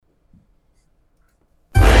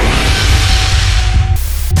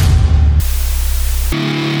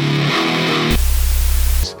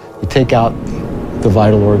take out the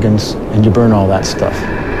vital organs and you burn all that stuff.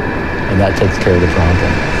 And that takes care of the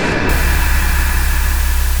problem.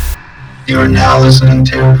 You are now listening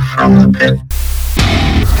to From the Pit.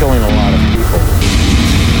 It's killing a lot of people.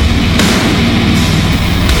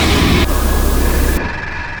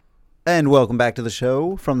 And welcome back to the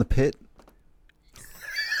show, From the Pit.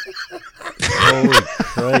 Holy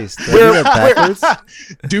Christ. Did I do that backwards?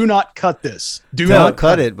 Do not cut this. Do No, not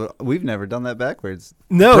cut it, but we've never done that backwards.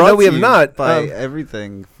 No, we have not. By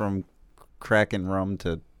everything from crack and rum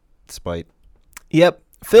to spite. Yep.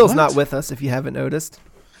 Phil's What? not with us, if you haven't noticed.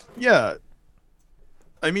 Yeah.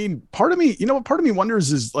 I mean, part of me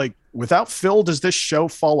wonders is, like, without Phil, does this show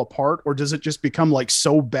fall apart, or does it just become, like,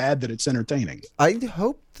 so bad that it's entertaining? I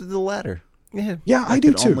hope the latter. Yeah. Yeah, I do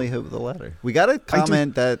could too. only hope the latter. We got a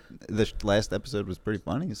comment that the last episode was pretty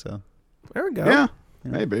funny, so There we go. Yeah,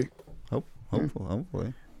 maybe.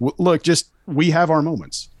 hopefully. Look, just, we have our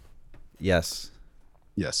moments. Yes,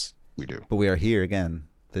 Yes, we do. but we are here again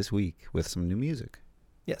this week with some new music.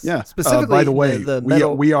 Yes. Yeah. Specifically, by the way, the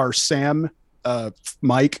metal. we are Sam,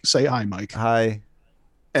 Mike, say hi, Mike, Hi.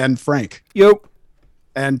 and Frank, Yo.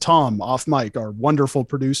 and Tom off mic, our wonderful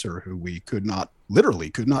producer, who we literally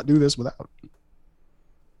could not do this without.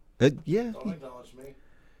 Yeah.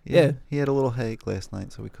 Yeah. He had a little headache last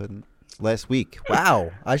night, so we couldn't. Last week.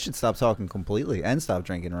 Wow. I should stop talking completely and stop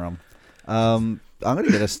drinking rum. I'm going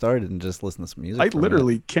to get us started and just listen to some music. I for a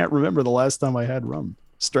literally can't remember the last time I had rum.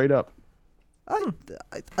 Straight up.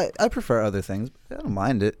 minute. I prefer other things, but I don't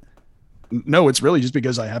mind it. No, it's really just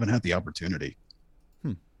because I haven't had the opportunity.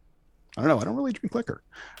 Hmm. I don't know. I don't really drink liquor.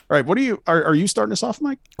 All right. What are you starting us off,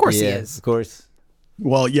 Mike? Of course he Yeah, is. Of course.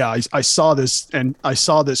 Well, yeah, I saw this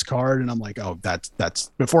card and I'm like, oh, that's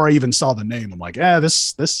before I even saw the name. I'm like,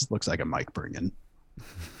 this looks like a Mike bring-in.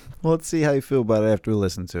 Well, let's see how you feel about it after we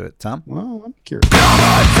listen to it. Tom? Well, I'm curious.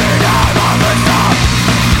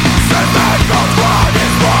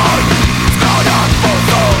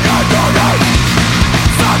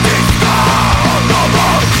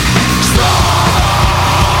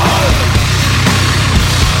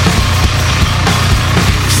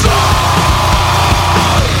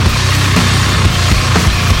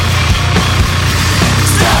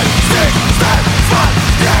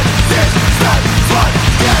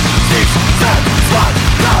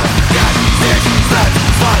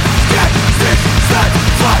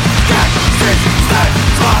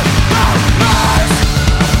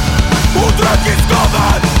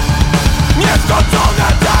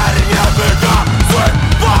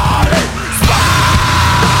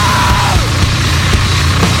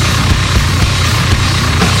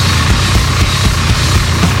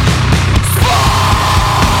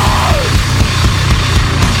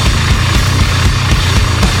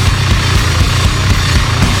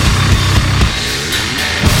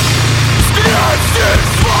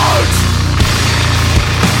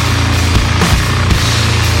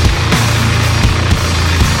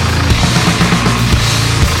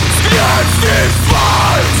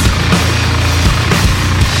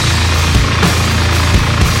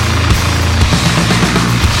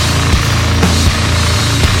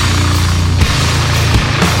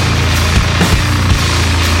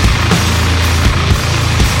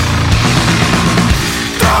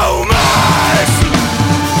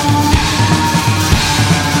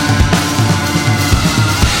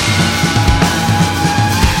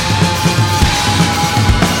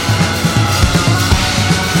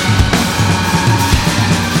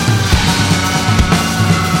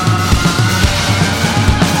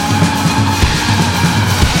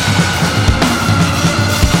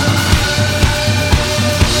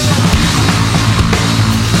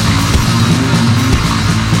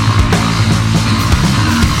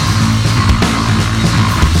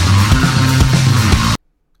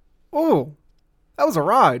 Oh, that was a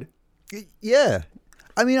ride. Yeah.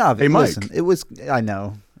 I mean, obviously. Hey, Mike. Listen, it was. I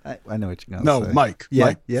know. I know what you're going to No, say. Mike, Yeah,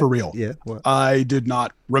 Mike, yeah, for real. Yeah. What? I did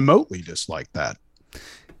not remotely dislike that.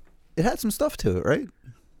 It had some stuff to it, right?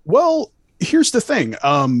 Well, here's the thing.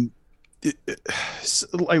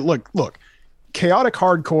 Look, chaotic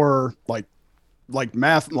hardcore, like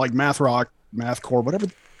math rock, mathcore, whatever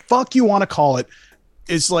the fuck you want to call it,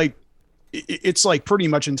 is like, it's like pretty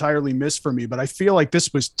much entirely missed for me. But I feel like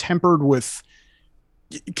this was tempered with,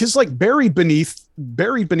 because like buried beneath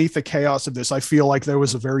the chaos of this, I feel like there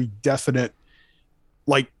was a very definite,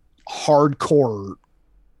 like, hardcore,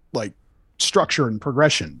 like, structure and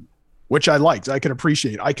progression, which I liked. I could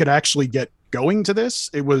appreciate. I could actually get going to this.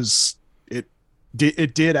 It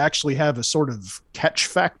did actually have a sort of catch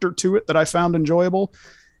factor to it that I found enjoyable,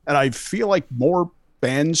 and I feel like more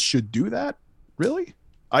bands should do that. Really,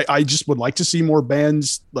 I just would like to see more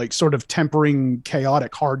bands like sort of tempering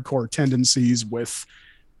chaotic hardcore tendencies with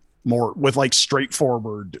like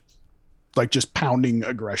straightforward, like just pounding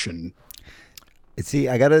aggression. See,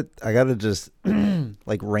 I gotta just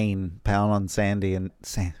like pound on Sandy and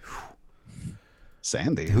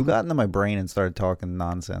Sandy, who got into my brain and started talking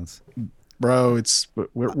nonsense. bro,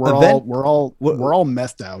 we're all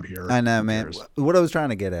methed out here. I know, man. What I was trying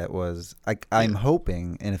to get at was I'm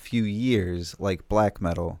hoping in a few years, like black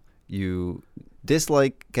metal, you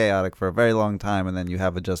dislike chaotic for a very long time, and then you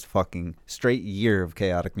have a just fucking straight year of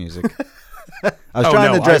chaotic music. I was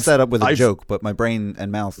trying to dress that up with a joke, but my brain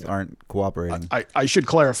and mouth aren't cooperating. I should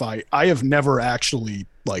clarify. I have never actually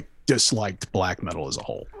like disliked black metal as a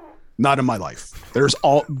whole. Not in my life. There's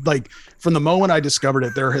from the moment I discovered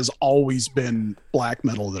it, there has always been black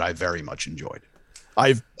metal that I very much enjoyed.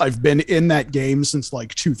 I've been in that game since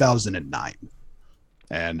like 2009.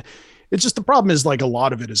 And it's just, the problem is like a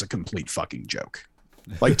lot of it is a complete fucking joke.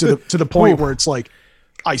 Like to the point where it's like,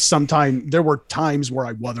 there were times where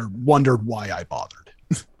I wondered why I bothered.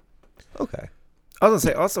 Okay. I was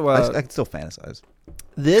gonna say also, I can still fantasize.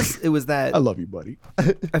 it was that I love you, buddy.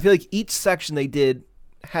 I feel like each section they did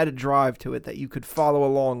had a drive to it that you could follow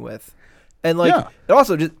along with, and like it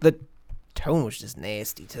also just the tone was just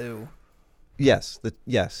nasty too. Yes.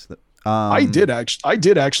 I did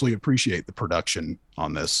actually appreciate the production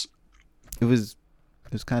on this. It was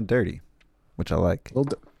kind of dirty, which I like.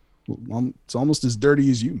 Well, it's almost as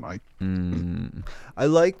dirty as you, Mike. I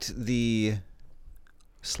liked the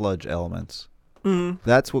sludge elements. Mm-hmm.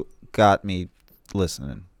 That's what got me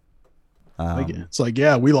listening. It's like,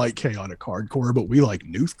 yeah, we like chaotic hardcore, but we like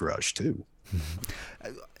Noothgrush too.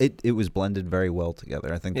 It was blended very well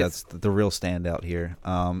together. I think that's the real standout here.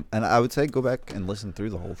 And I would say go back and listen through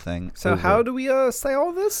the whole thing. So how do we say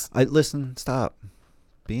all this? Stop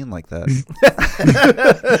being like that.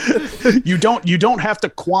 You don't have to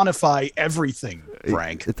quantify everything,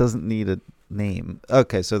 Frank. It doesn't need a name.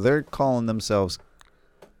 Okay, so they're calling themselves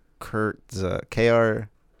KRZTA.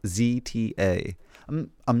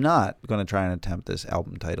 I'm not going to try and attempt this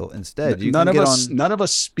album title. Instead, none of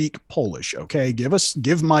us speak Polish. Okay,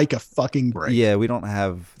 give Mike a fucking break. Yeah, we don't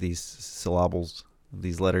have these syllables,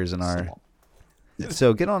 these letters in our.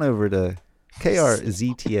 So get on over to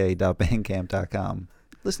krzta.bandcamp.com.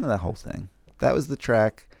 Listen to that whole thing. That was the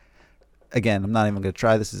track. Again, I'm not even going to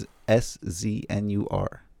try. This is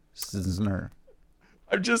SZNUR. Snur.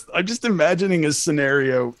 I'm just imagining a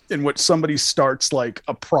scenario in which somebody starts like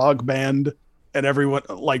a prog band, and everyone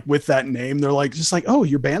like with that name, they're like, just like, oh,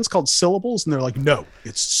 your band's called Syllables, and they're like, no,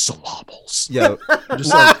 it's syllables. Yeah,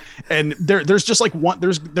 just like, and there's just like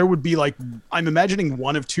there would be like, I'm imagining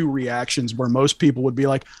one of two reactions where most people would be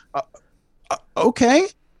like, okay,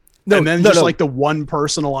 and then like the one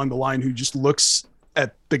person along the line who just looks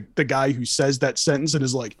at the guy who says that sentence and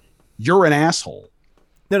is like, you're an asshole.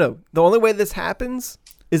 No. The only way this happens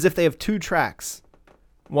is if they have two tracks.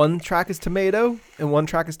 One track is tomato and one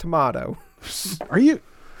track is tomato. Are you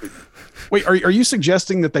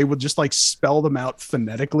suggesting that they would just like spell them out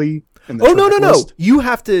phonetically? No. You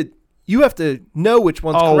have to know which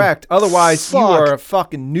one's correct. Otherwise, you are a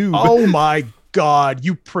fucking noob. Oh my God,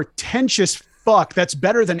 you pretentious fuck. That's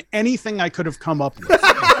better than anything I could have come up with.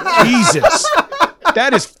 Jesus.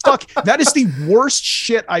 That is the worst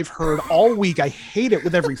shit I've heard all week. I hate it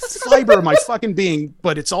with every fiber of my fucking being,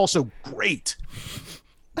 but it's also great.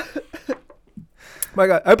 My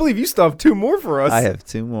God, I believe you still have two more for us. I have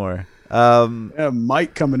two more.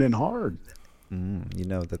 Mike coming in hard.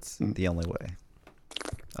 That's the only way.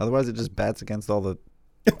 Otherwise, it just bats against all the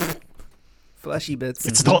fleshy bits.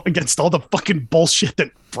 It's against all the fucking bullshit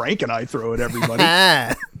that Frank and I throw at everybody.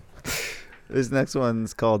 This next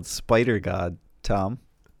one's called Spider God. Tom.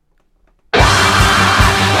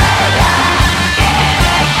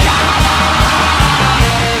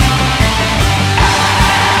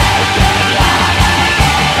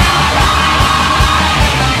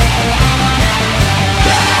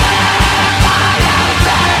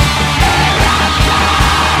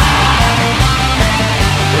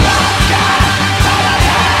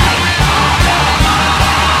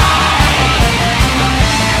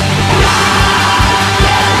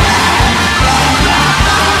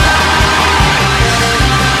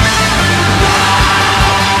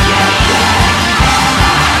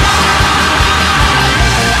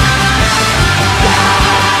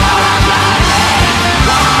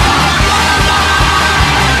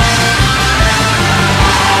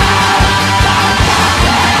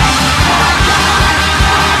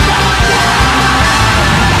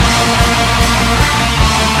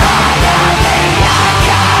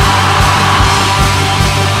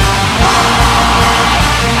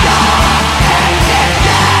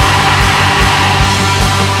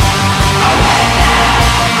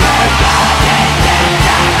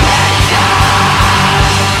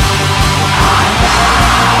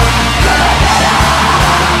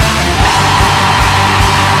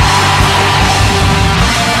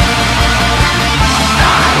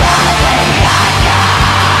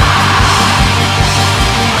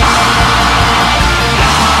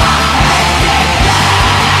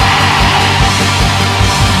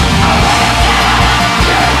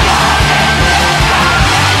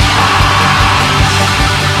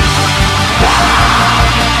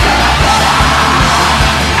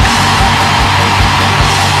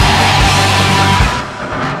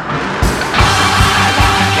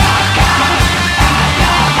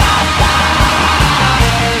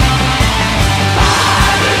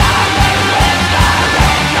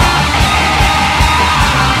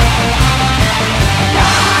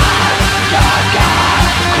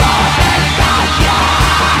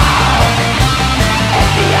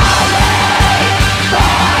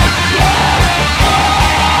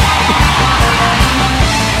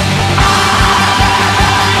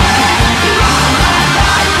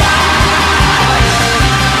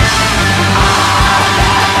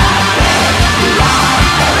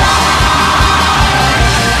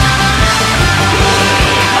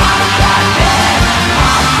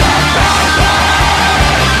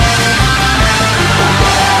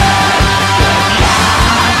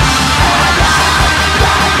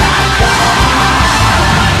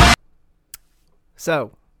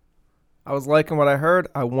 So, I was liking what I heard.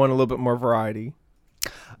 I want a little bit more variety.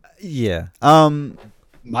 Yeah.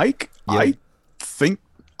 Mike, Yeah.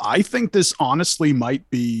 I think this honestly might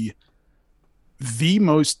be the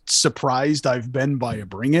most surprised I've been by a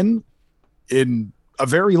bring-in in a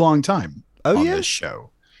very long time on this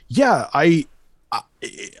show. Yeah,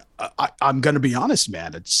 I'm gonna be honest,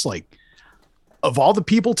 man. It's like, of all the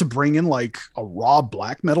people to bring in like a raw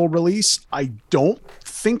black metal release, I don't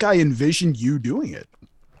think I envisioned you doing it.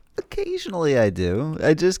 Occasionally I do.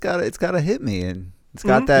 It's gotta hit me, and it's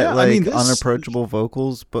got that Yeah, I mean, this- unapproachable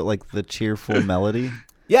vocals, but like the cheerful melody.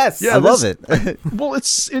 Yes. Yeah, I love it. Well,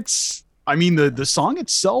 it's. I mean, the song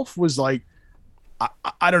itself was like,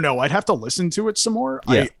 I don't know. I'd have to listen to it some more.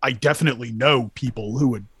 Yeah. I definitely know people who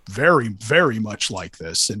would very, very much like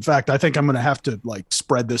this. In fact, I think I'm going to have to like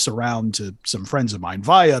spread this around to some friends of mine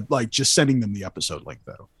via like just sending them the episode link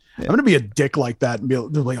though. Yeah. I'm going to be a dick like that and be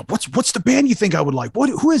like, what's the band you think I would like?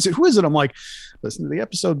 Who is it? Who is it? I'm like, listen to the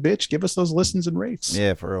episode, bitch. Give us those listens and rates.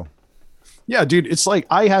 Yeah, for real. Yeah, dude. It's like,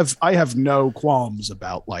 I have no qualms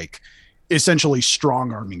about like essentially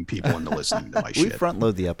strong arming people into listening to my We shit. front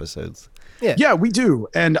load the episodes. Yeah, we do.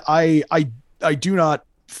 And I do not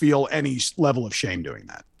feel any level of shame doing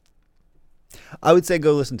that. I would say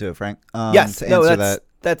go listen to it, Frank. Yes. To No, answer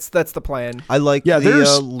that's the plan. I like Yeah, the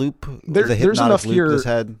there's- loop, there- the there's hypnotic enough loop here- this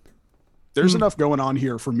had. There's enough going on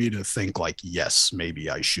here for me to think like, yes, maybe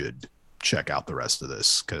I should check out the rest of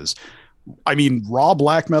this. Cause I mean, raw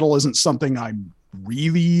black metal isn't something I'm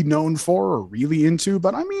really known for or really into,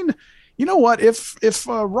 but I mean, you know what? If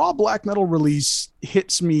a raw black metal release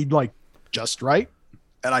hits me like just right,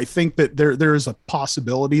 and I think that there is a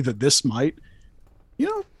possibility that this might, you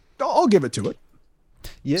know, I'll give it to it.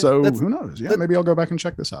 Yeah, So that's- who knows? Yeah, maybe I'll go back and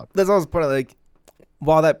check this out. That's always the point. Like,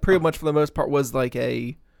 while that pretty much for the most part was like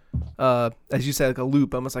a, as you said, like a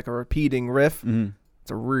loop, almost like a repeating riff. Mhm.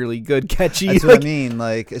 It's a really good, catchy. That's like, what I mean.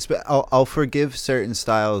 Like, I'll forgive certain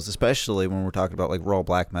styles, especially when we're talking about like raw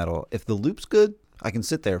black metal. If the loop's good, I can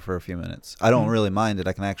sit there for a few minutes. I don't really mind it.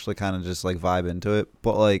 I can actually kind of just like vibe into it.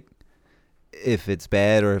 But like, if it's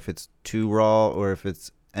bad or if it's too raw or if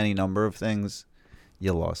it's any number of things,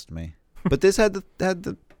 you lost me. But this had the.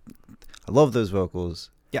 I love those vocals.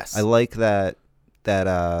 Yes. I like that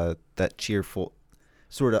cheerful,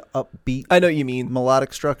 sort of upbeat I know what you mean.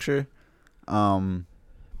 melodic structure.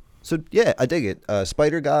 So yeah, I dig it.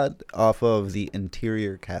 Spider God off of the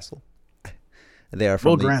Interior Castle. They are I from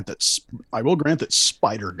will grant that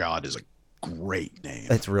Spider God is a great name.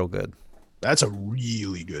 It's real good. That's a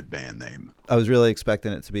really good band name. I was really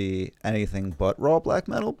expecting it to be anything but raw black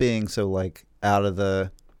metal, being so like out of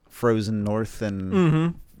the frozen north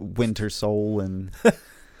and winter soul and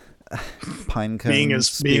pine cone. Being as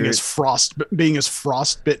spirit.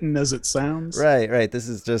 frostbitten as it sounds. Right. This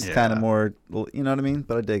is just Yeah. kind of more, you know what I mean?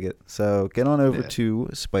 But I dig it. So get on over Yeah. to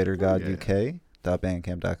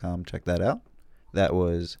spidergoduk.bandcamp.com. Check that out. That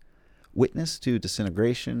was Witness to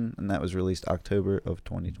Disintegration, and that was released October of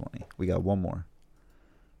 2020. We got one more.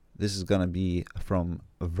 This is going to be from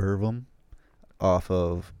Vervum off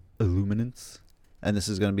of Illuminance, and this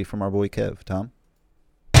is going to be from our boy Kev. Tom?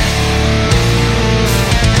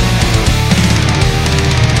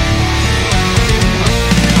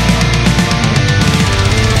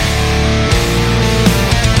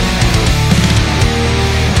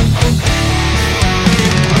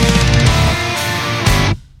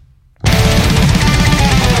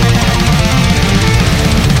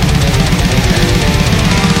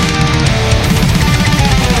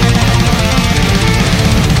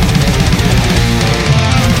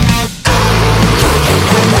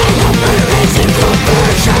 Thank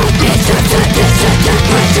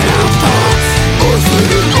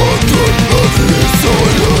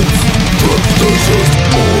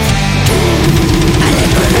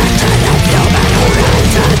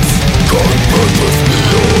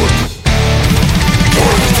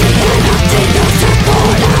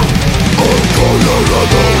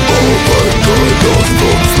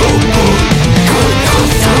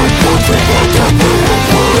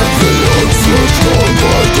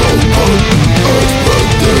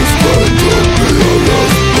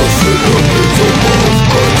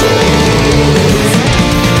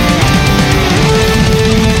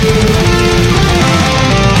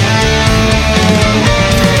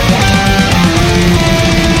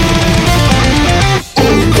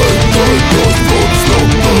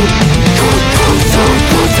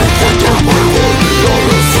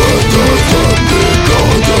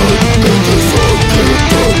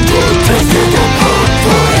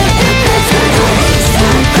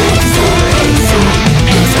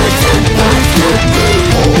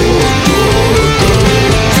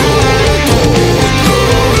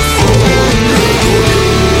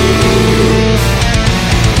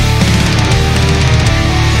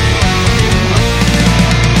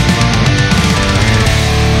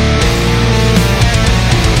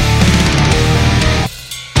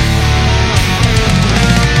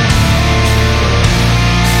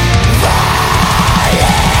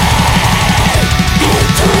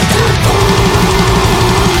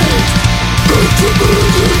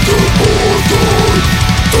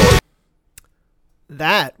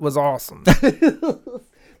was awesome.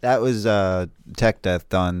 That was Tech Death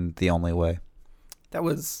done the only way. That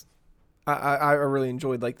was, I really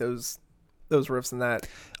enjoyed like those riffs and that.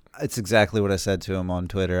 It's exactly what I said to him on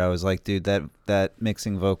Twitter. I was like, dude, that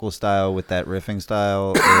mixing vocal style with that riffing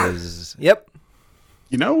style is Yep.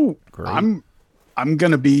 You know, great. I'm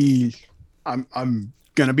gonna be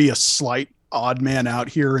a slight odd man out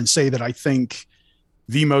here and say that I think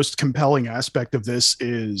the most compelling aspect of this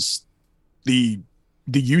is the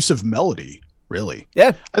use of melody. Really,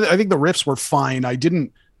 Yeah. I think the riffs were fine.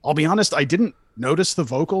 I'll be honest, I didn't notice the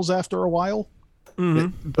vocals after a while.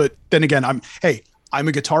 But then again, I'm a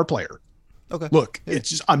guitar player. Okay. Look, it's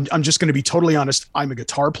just, I'm just going to be totally honest. I'm a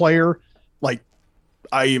guitar player. Like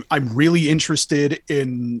I'm really interested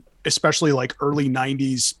in, especially like early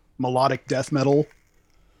 90s melodic death metal.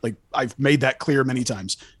 Like I've made that clear many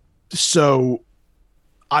times. So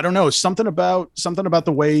I don't know, something about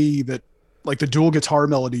the way that like the dual guitar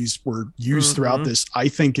melodies were used throughout this, I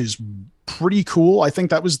think is pretty cool. I think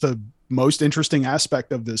that was the most interesting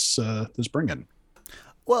aspect of this bring-in.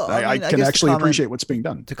 Well, I mean, can guess actually appreciate what's being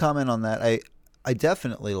done. To comment on that, I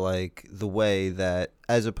definitely like the way that,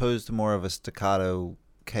 as opposed to more of a staccato,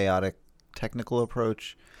 chaotic, technical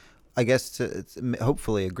approach, I guess to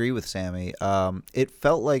hopefully agree with Sammy, it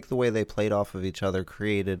felt like the way they played off of each other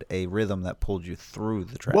created a rhythm that pulled you through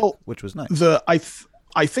the track, which was nice.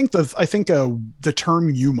 I think the term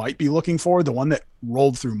you might be looking for, the one that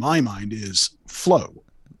rolled through my mind, is flow.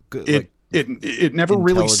 Good, It never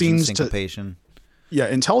really seems syncopation. Yeah,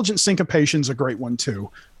 intelligent syncopation is a great one too.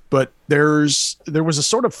 But there was a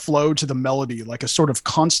sort of flow to the melody, like a sort of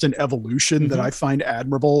constant evolution that I find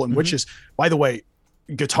admirable, and which is, by the way,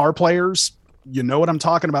 guitar players, you know what I'm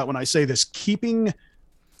talking about when I say this. Keeping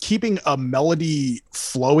a melody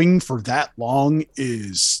flowing for that long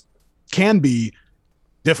can be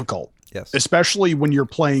difficult. Yes. Especially when you're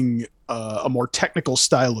playing a more technical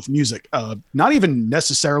style of music, not even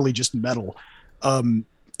necessarily just metal.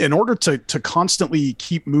 In order to constantly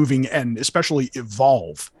keep moving and especially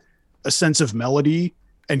evolve a sense of melody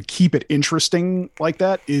and keep it interesting like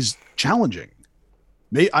that is challenging.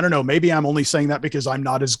 I don't know. Maybe I'm only saying that because I'm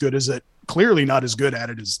not as good as it. Clearly not as good at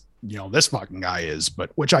it as this fucking guy is, but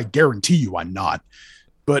which I guarantee you I'm not.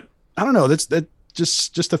 But I don't know. That's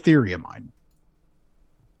just a theory of mine.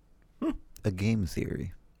 A game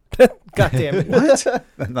theory. God damn it. What?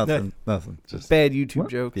 Nothing. Just Bad YouTube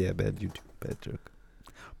joke. Yeah, bad YouTube. Bad joke.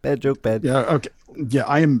 Bad joke. Bad. Yeah. Okay. Yeah,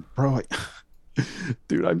 I am, bro.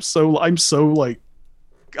 Dude, I'm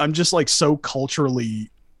just like so culturally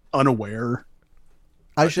unaware.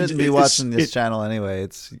 I shouldn't be watching this channel anyway.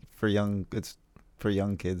 It's for young kids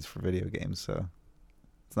for video games, so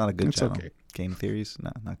it's not a good channel. Okay. Game theories,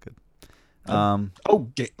 no, not good.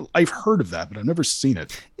 I've heard of that, but I've never seen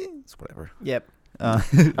it. It's whatever. Yep. I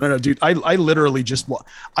don't know, dude. I literally just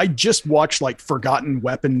watched like Forgotten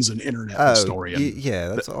Weapons and Internet Historian. Yeah,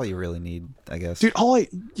 that's all you really need, I guess. Dude,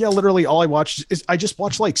 literally all I watched is I just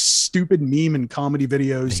watch like stupid meme and comedy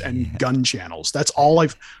videos and gun channels. That's all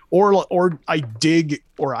or I dig,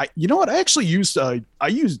 or you know what? I actually used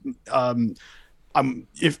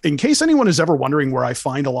if in case anyone is ever wondering where I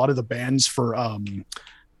find a lot of the bands for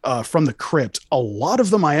from the Crypt, a lot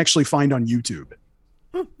of them I actually find on YouTube.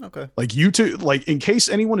 Okay. Like YouTube, like in case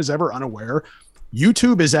anyone is ever unaware,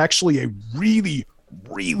 YouTube is actually a really,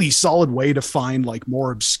 really solid way to find like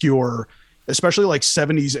more obscure, especially like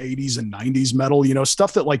 70s, 80s, and 90s metal,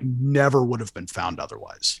 stuff that like never would have been found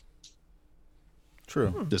otherwise.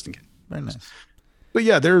 True. Just in case. Very nice. But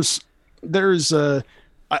yeah,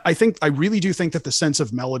 I really do think that the sense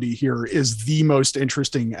of melody here is the most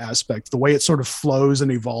interesting aspect, the way it sort of flows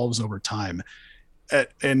and evolves over time.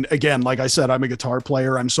 And again, like I said, I'm a guitar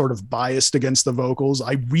player. I'm sort of biased against the vocals.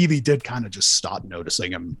 I really did kind of just stop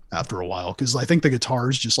noticing them after a while, because I think the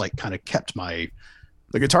guitars just like kind of the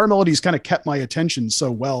guitar melodies kind of kept my attention so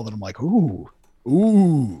well that I'm like, ooh,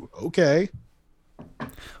 okay.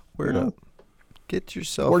 Word up. Get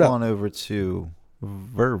yourself on over to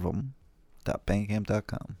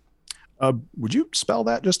virvum.bandcamp.com. Would you spell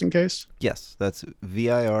that just in case? Yes, that's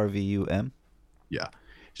VIRVUM. Yeah.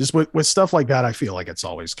 Just with stuff like that, I feel like it's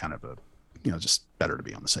always kind of just better to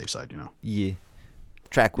be on the safe side, Yeah.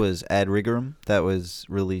 Track was Ad Rigorum. That was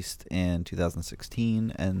released in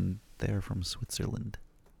 2016, and they're from Switzerland.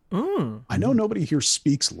 I know nobody here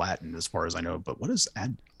speaks Latin, as far as I know, but what does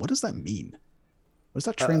that mean? What does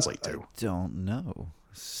that translate to? I don't know.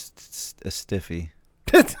 A stiffy.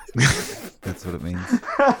 That's what it means.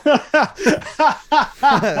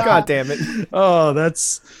 God damn it. Oh,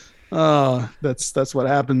 that's what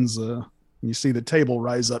happens. You see the table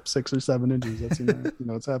rise up 6 or 7 inches. That's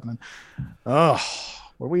what's happening. Oh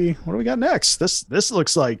what do we got next? This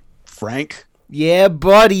looks like Frank. Yeah,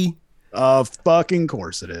 buddy. Of fucking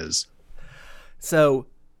course it is. So,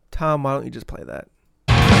 Tom, why don't you just play that?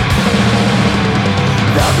 The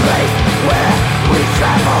place where we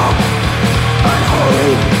travel,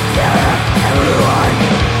 unholy terror and ruin,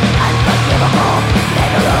 unforgivable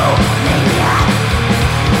megalomaniac,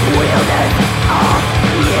 wielders of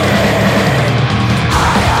yin,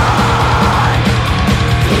 iron,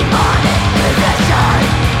 demonic possession,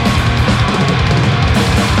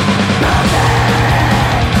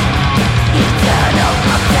 perfect, eternal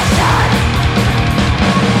obsession.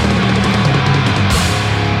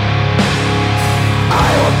 I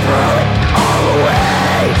will throw it all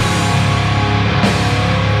away.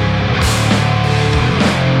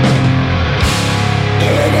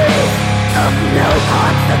 It is of no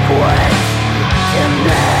consequence to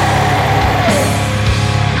me.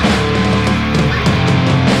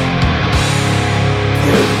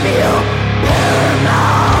 To feel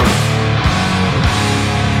paramount.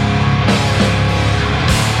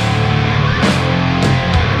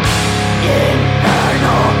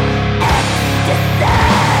 Infernal just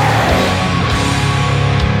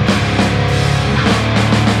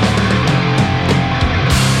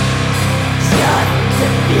to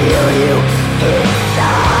feel you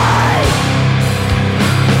inside.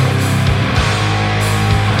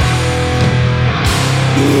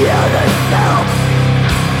 The other self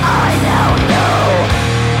I now know.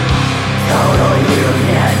 Total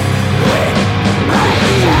union with my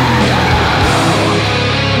shadow.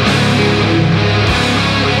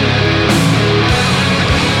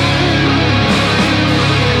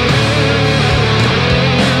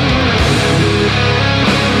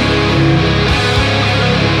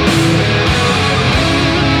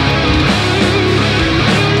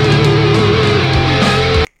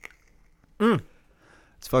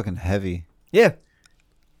 It's fucking heavy. Yeah,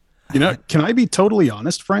 You know, can I be totally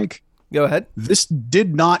honest, Frank? go ahead. This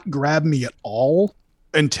did not grab me at all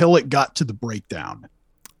until it got to the breakdown.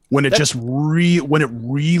 When it when it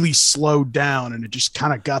really slowed down and it just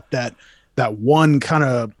kind of got that one kind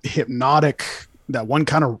of hypnotic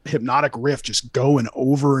riff just going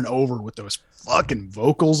over and over with those fucking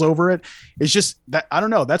vocals over it. It's just that, I don't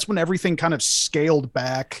know, that's when everything kind of scaled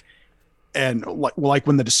back, and like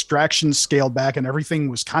when the distractions scaled back and everything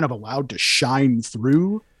was kind of allowed to shine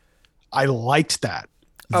through. I liked that.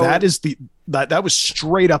 Oh, That was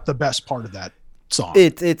straight up the best part of that song.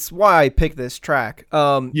 It's why I picked this track.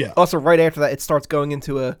 Yeah. Also, right after that, it starts going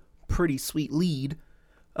into a pretty sweet lead.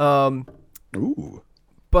 Ooh.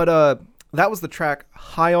 But that was the track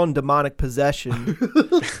 "High on Demonic Possession"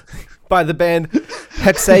 by the band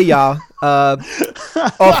Hexeya.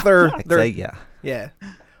 Off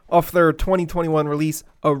off their 2021 release,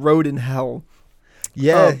 "A Road in Hell."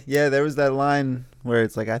 Yeah, there was that line where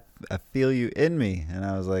it's like, I feel you in me. And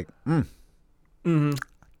I was like, Mm-hmm.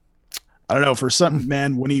 I don't know, for something,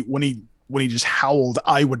 man, when he just howled,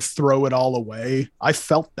 I would throw it all away. I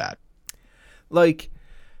felt that. Like,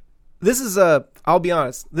 this is I'll be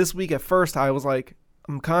honest, this week at first I was like,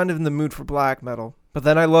 I'm kind of in the mood for black metal. But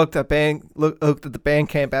then I looked at the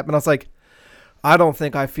Bandcamp app and I was like, I don't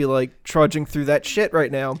think I feel like trudging through that shit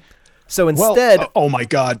right now. So instead, oh my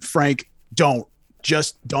God, Frank, don't.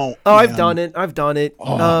 Just don't. Oh, man. I've done it.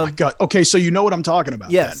 Oh my God. Okay, so you know what I'm talking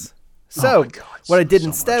about. Yes. Then. So Oh my God, what I did so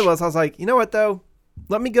instead much. was I was like, you know what though?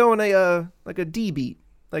 Let me go in a like a D beat,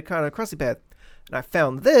 like kind of crusty path. And I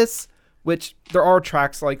found this, which there are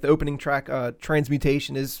tracks like the opening track,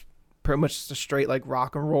 Transmutation, is pretty much just a straight like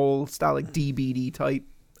rock and roll style, like DBD type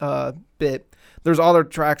bit. There's other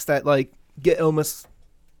tracks that like get almost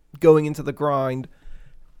going into the grind,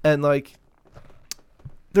 and like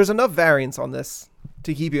there's enough variance on this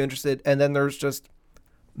to keep you interested. And then there's just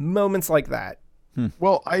moments like that.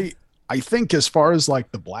 Well, I think as far as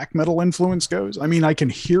like the black metal influence goes, I mean, I can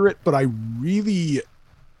hear it, but I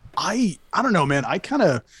don't know, man. I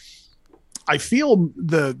feel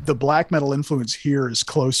the black metal influence here is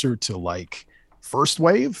closer to like first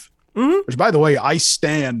wave, which, by the way, I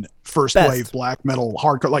stand first Best. wave black metal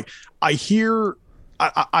hardcore. Like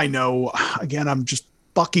I know, again, I'm just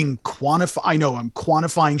fucking I know I'm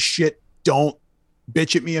quantifying shit. Don't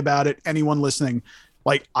bitch at me about it. Anyone listening,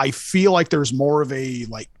 like, I feel like there's more of a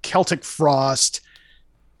like Celtic Frost,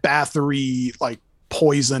 Bathory, like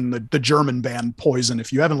Poison, the German band Poison.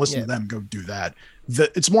 If you haven't listened to them, go do that.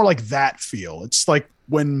 It's more like that feel. It's like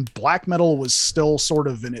when black metal was still sort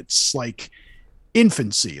of in its like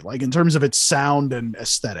infancy, like in terms of its sound and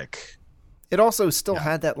aesthetic. It also still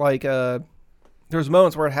had that like there's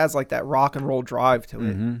moments where it has like that rock and roll drive to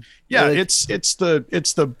it. Yeah, Like, it's the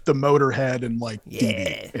Motorhead and like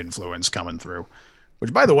DB influence coming through.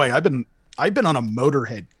 Which, by the way, I've been on a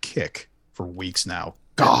Motorhead kick for weeks now.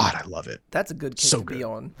 God, I love it. That's a good kick So to be good.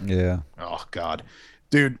 on. Yeah. Oh God,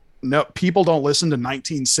 dude. No, people don't listen to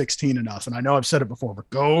 1916 enough, and I know I've said it before, but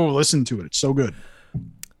go listen to it. It's so good.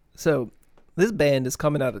 So this band is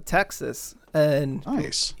coming out of Texas, and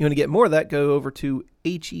Nice. you want to get more of that, go over to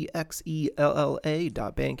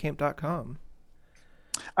hexella.bandcamp.com.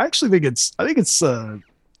 I actually think it's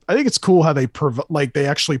cool how they they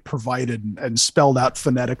actually provided and spelled out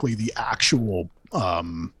phonetically the actual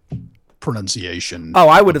pronunciation. Oh,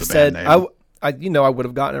 I would of have the said band name. I would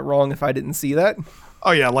have gotten it wrong if I didn't see that.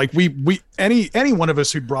 Oh yeah, like we any one of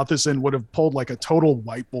us who brought this in would have pulled like a total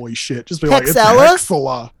white boy shit. Just be like, it's Hexella?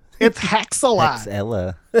 Hexella. It's Hexella.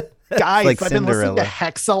 Ella. Guys, like I've been listening to Cinderella.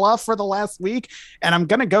 Hexella for the last week, and I'm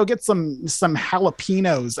gonna go get some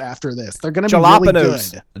jalapenos after this. They're gonna be really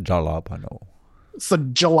Jalapenos. good. Jalapeno. So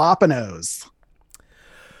jalapenos.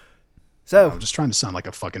 So I'm just trying to sound like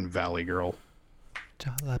a fucking valley girl.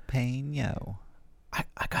 Jalapeno. I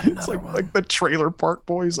got It's another one. like the Trailer Park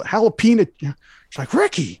Boys. Jalapeno. It's like,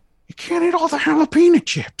 Ricky, you can't eat all the jalapeno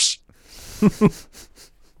chips.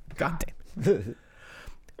 God damn.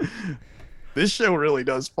 This show really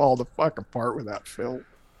does fall the fuck apart without Phil.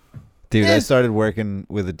 Dude, I started working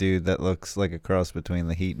with a dude that looks like a cross between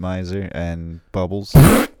the Heat Miser and Bubbles.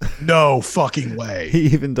 No fucking way. He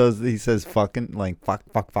even he says fucking, like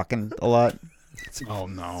fucking a lot. Oh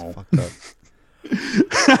no. Fucked up.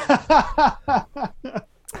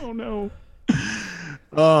 Oh no.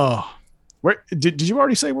 Oh. Where did you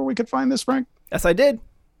already say where we could find this, Frank? Yes, I did.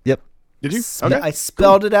 Yep. Did you? Okay. I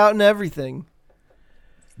spelled it out and everything.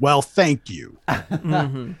 Well, thank you. But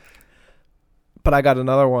I got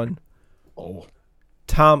another one. Oh.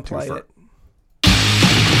 Tom play for- it.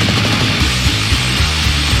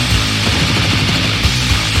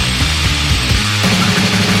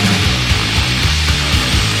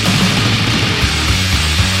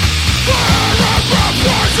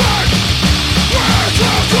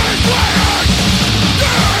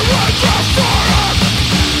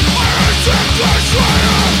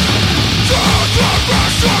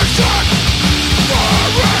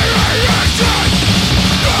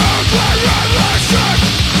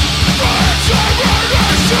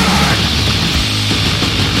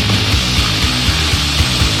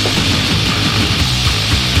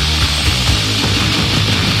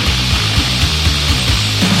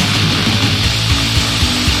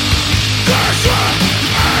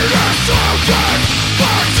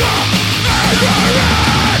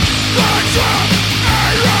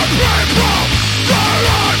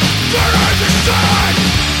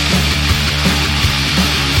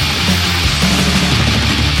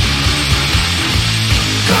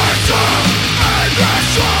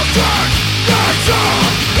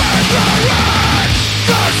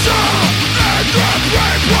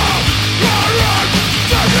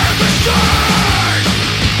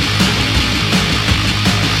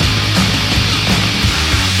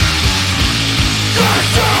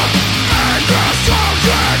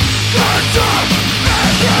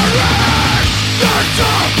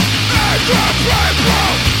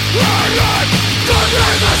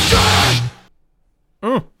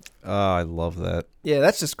 Oh, I love that. Yeah,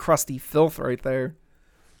 that's just crusty filth right there.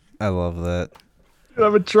 I love that.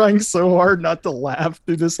 I've been trying so hard not to laugh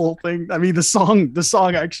through this whole thing. I mean, the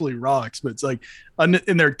song actually rocks, but it's like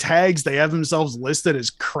in their tags, they have themselves listed as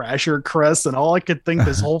Crasher Crest. And all I could think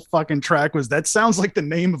this whole fucking track was that sounds like the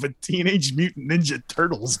name of a Teenage Mutant Ninja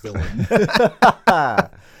Turtles villain.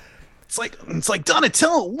 It's like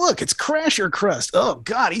Donatello, look, it's Crasher Crest. Oh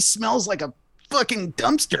God, he smells like a fucking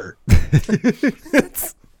dumpster.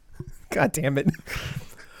 God damn it.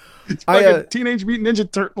 It's like a Teenage Mutant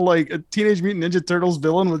Ninja Turtles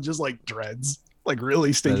villain with just like dreads, like really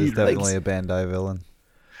That stinky is dreads. definitely a Bandai villain.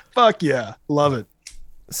 Fuck yeah, love it.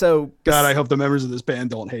 So God, I hope the members of this band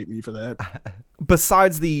don't hate me for that.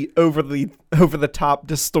 besides the over the top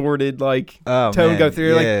distorted like Oh, tone man, go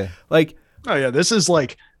through yeah. like Oh yeah, this is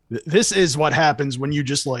what happens when you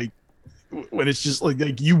just like when it's just like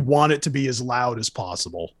you want it to be as loud as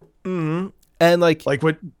possible. and like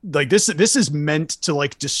This is meant to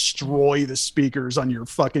like destroy the speakers on your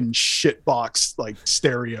fucking shitbox like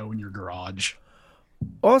stereo in your garage.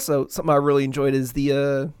 also something I really enjoyed is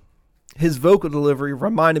the his vocal delivery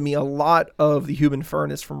reminded me a lot of the Human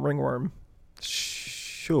Furnace from Ringworm.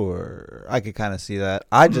 Sure. I could kind of see that.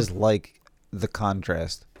 I just like the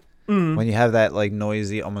contrast. When you have that like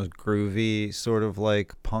noisy, almost groovy sort of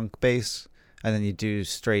like punk bass, and then you do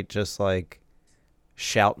straight just like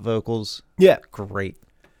shout vocals. Yeah. Great.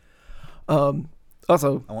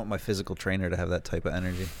 Also, I want my physical trainer to have that type of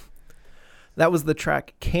energy. that was the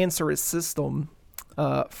track Cancerous System.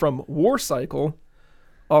 from War Cycle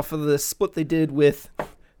off of the split they did with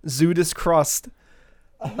Judas Crust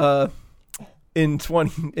in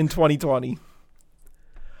 2020.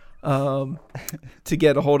 To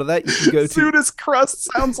get a hold of that, you can go to Judas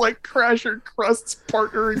Crust sounds like Crasher Crust's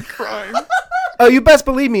partner in crime. Oh, you best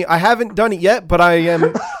believe me, I haven't done it yet, but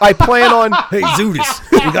I plan on. Hey, Judas,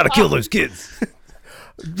 we gotta kill those kids.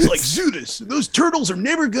 It's like, Judas, those turtles are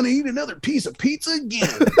never gonna eat another piece of pizza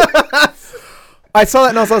again. I saw that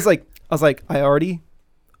and I was like, I already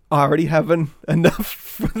have enough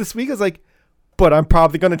for this week. I was like, but I'm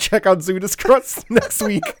probably gonna check out Judas Crust next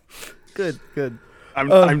week. Good.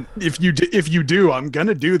 If you do, I'm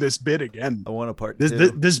gonna do this bit again. I want a part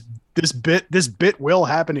This bit will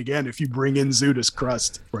happen again if you bring in Judas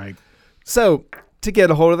Crust, Frank. So to get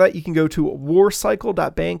a hold of that, you can go to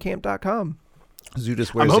warcycle.bandcamp.com.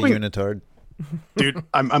 Judas wears a unitard. Dude,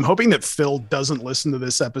 I'm hoping that Phil doesn't listen to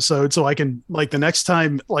this episode, so I can, like, the next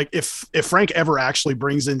time, like, if Frank ever actually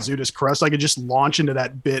brings in Judas Crust, I could just launch into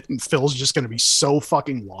that bit and Phil's just gonna be so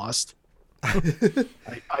fucking lost.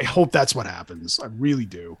 I hope that's what happens. I really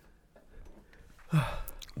do.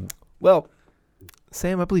 Well,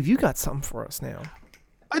 Sam, I believe you got something for us now.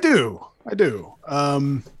 I do.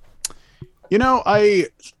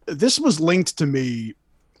 This was linked to me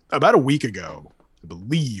about a week ago, I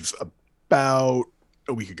believe, about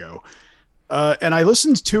a week ago. And I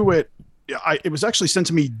listened to it. It was actually sent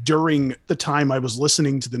to me during the time I was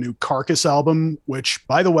listening to the new Carcass album, which,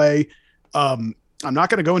 by the way, I'm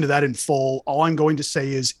not going to go into that in full. All I'm going to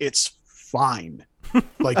say is it's fine.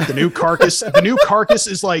 Like the new Carcass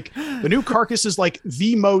is like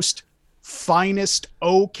the most finest,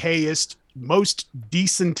 okayest, most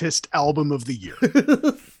decentest album of the year.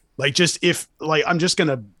 I'm just going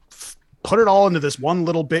to put it all into this one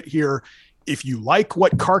little bit here. If you like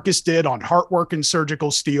what Carcass did on Heartwork and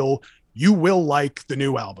Surgical Steel, you will like the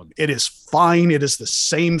new album. It is fine. It is the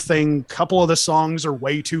same thing. Couple of the songs are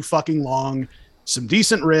way too fucking long. Some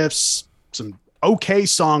decent riffs, some okay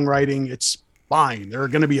songwriting. It's fine. There are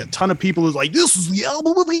going to be a ton of people who's like, this is the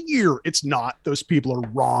album of the year. It's not. Those people are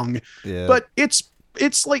wrong. Yeah. But it's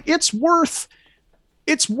worth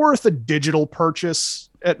a digital purchase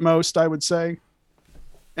at most, I would say.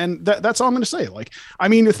 And that's all I'm going to say. Like, I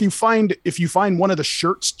mean, if you find one of the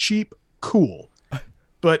shirts cheap, cool.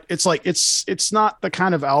 But it's like, it's not the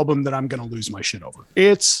kind of album that I'm going to lose my shit over.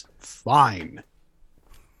 It's fine.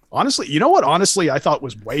 Honestly, you know what? Honestly, I thought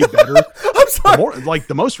was way better. I'm sorry.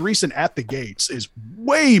 The most recent At the Gates is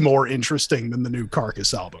way more interesting than the new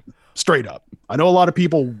Carcass album. Straight up. I know a lot of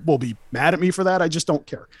people will be mad at me for that. I just don't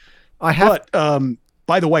care. But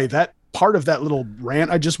by the way, that part of that little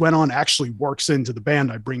rant I just went on actually works into the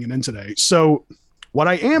band I'm bringing in today. So what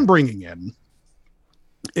I am bringing in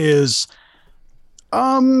is,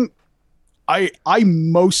 I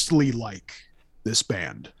mostly like this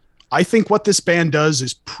band. I think what this band does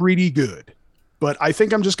is pretty good, but I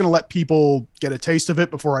think I'm just going to let people get a taste of it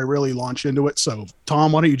before I really launch into it. So,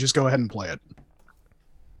 Tom, why don't you just go ahead and play it?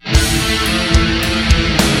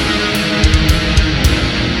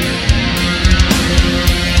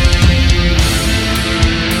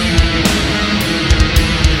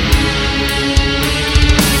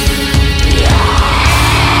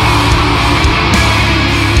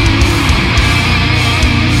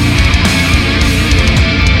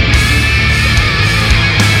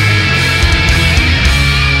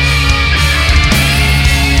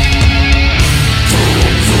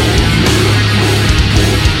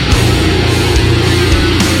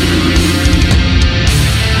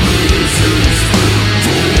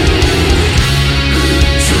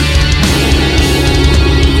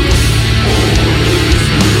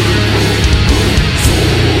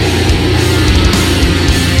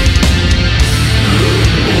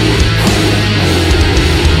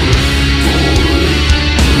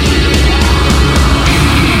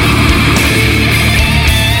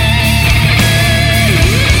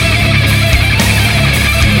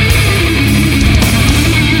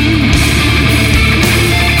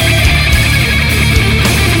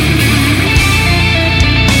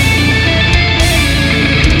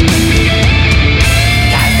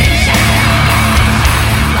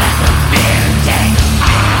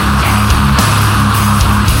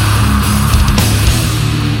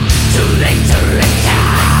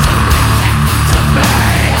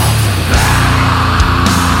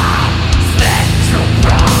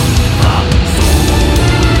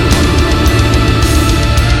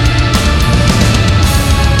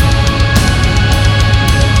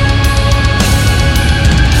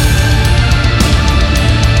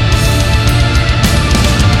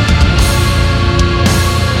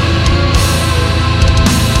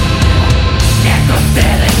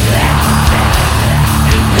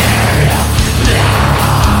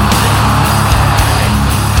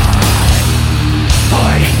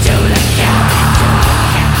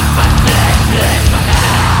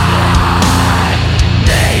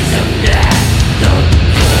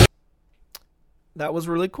 That was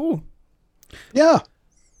really cool. Yeah.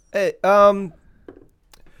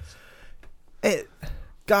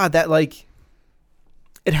 God, that like,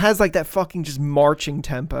 it has like that fucking just marching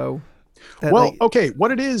tempo. That, Well, like, okay,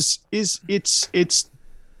 what it is it's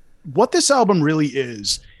what this album really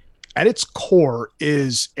is at its core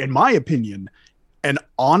is, in my opinion, an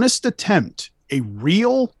honest attempt, a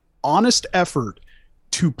real honest effort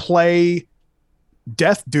to play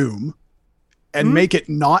Death Doom and make it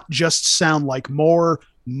not just sound like more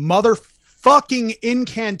motherfucking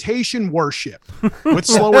incantation worship with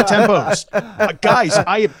slower tempos.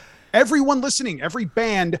 Guys, everyone listening, every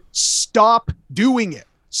band, stop doing it.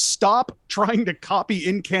 Stop trying to copy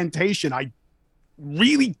incantation. I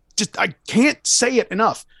can't say it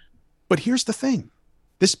enough. But here's the thing.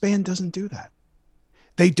 This band doesn't do that.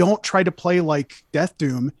 They don't try to play like Death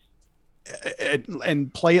Doom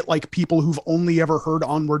and play it like people who've only ever heard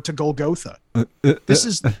Onward to Golgotha. This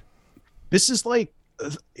is like,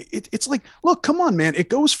 it's like, look, come on, man. It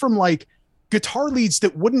goes from like guitar leads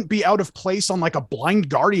that wouldn't be out of place on like a Blind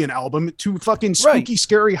Guardian album to fucking spooky,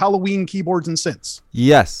 scary Halloween keyboards and synths.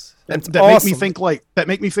 Yes. That's That awesome.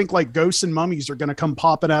 make me think like ghosts and mummies are gonna come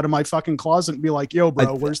popping out of my fucking closet and be like, "Yo,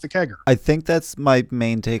 bro, where's the kegger?" I think that's my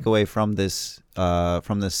main takeaway from this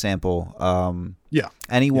sample.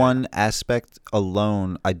 Any one aspect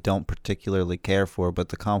alone I don't particularly care for, but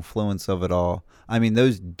the confluence of it all. I mean,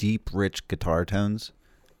 those deep, rich guitar tones,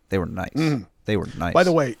 they were nice. They were nice. By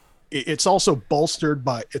the way, it's also bolstered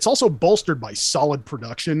by solid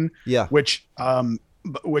production. Yeah. Which I'm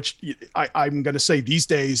going to say these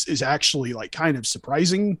days is actually like kind of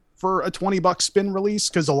surprising for a $20 spin release,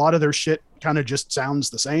 because a lot of their shit kind of just sounds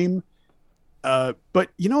the same. But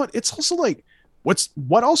you know what? It's also like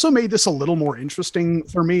what also made this a little more interesting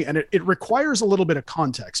for me, and it requires a little bit of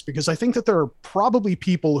context, because I think that there are probably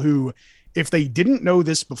people who, if they didn't know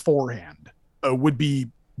this beforehand, would be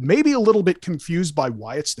maybe a little bit confused by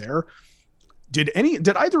why it's there. Did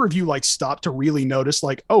either of you like stop to really notice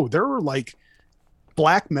like, oh, there were like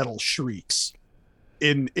black metal shrieks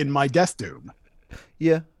in my Death Doom?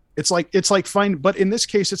 Yeah. It's like but in this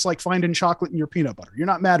case, it's like finding chocolate in your peanut butter. You're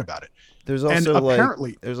not mad about it. There's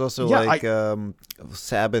also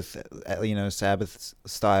Sabbath, Sabbath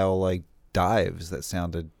style like dives that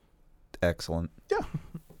sounded excellent.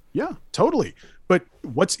 Yeah, totally. But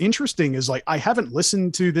what's interesting is like, I haven't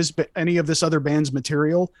listened to any of this other band's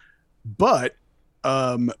material, but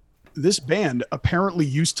this band apparently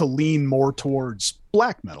used to lean more towards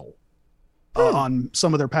black metal on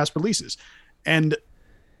some of their past releases. And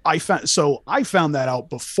I found that out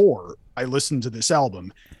before I listened to this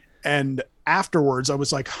album. And afterwards I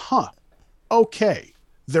was like, okay.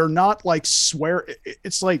 They're not like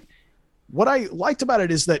it's like, what I liked about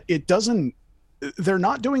it is that they're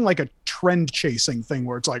not doing like a trend chasing thing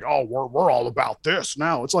where it's like, oh, we're all about this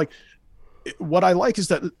now. It's like, what I like is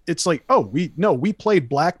that it's like, oh, we played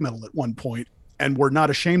black metal at one point and we're not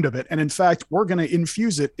ashamed of it. And in fact, we're going to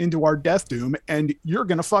infuse it into our Death Doom and you're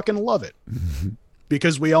going to fucking love it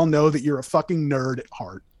because we all know that you're a fucking nerd at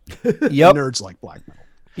heart. Yep. Nerds like black metal.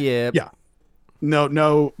 Yeah. Yeah.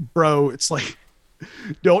 No, bro. It's like,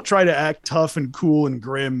 don't try to act tough and cool and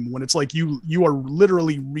grim when it's like you are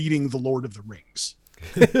literally reading The Lord of the Rings.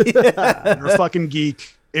 You're a fucking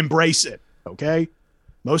geek. Embrace it. Okay.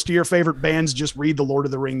 Most of your favorite bands just read The Lord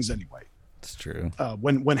of the Rings anyway. It's true.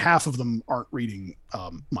 When half of them aren't reading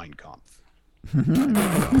Mein Kampf.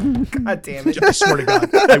 God damn it. I swear to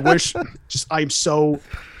God, I wish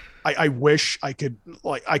I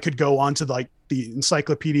could go onto like the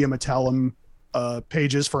Encyclopedia Metallum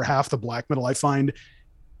pages for half the black metal I find.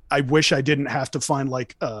 I wish I didn't have to find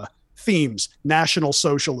like themes, National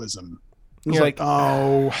Socialism. You're like,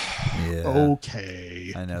 oh, Yeah.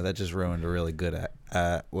 okay. I know that just ruined a really good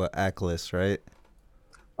Ackless, right?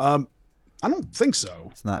 I don't think so.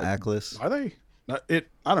 It's not Ackless. Are they?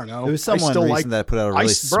 I don't know. There was someone recent that put out a really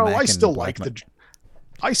I still smacking like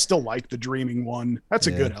I still like the Dreaming one. That's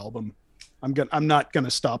a Yeah. good album. I'm not gonna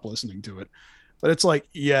stop listening to it. But it's like,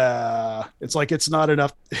 yeah, it's like it's not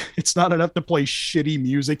enough. It's not enough to play shitty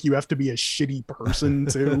music. You have to be a shitty person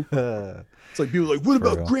too. It's like people are like, what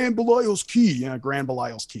about real. Grand Belial's Key? Yeah, Grand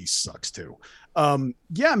Belial's Key sucks too.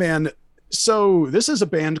 Yeah, man. So this is a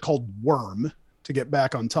band called Worm, to get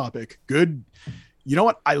back on topic. Good. You know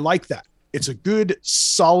what? I like that. It's a good,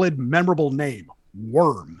 solid, memorable name.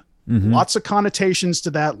 Worm. Mhm. Lots of connotations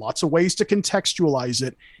to that. Lots of ways to contextualize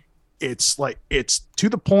it. It's like, it's to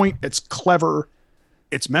the point. It's clever.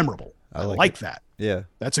 It's memorable. I like that. Yeah.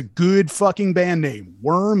 That's a good fucking band name.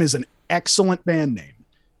 Worm is an excellent band name.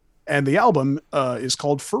 And the album is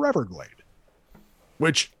called Foreverglade,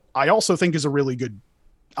 which I also think is a really good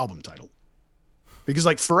album title. Because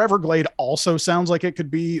like Foreverglade also sounds like it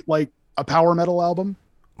could be like a power metal album.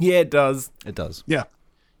 Yeah, it does. It does. Yeah.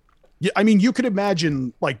 Yeah, I mean, you could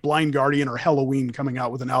imagine like Blind Guardian or Halloween coming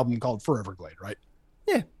out with an album called Foreverglade, right?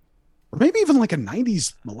 Yeah. Or maybe even like a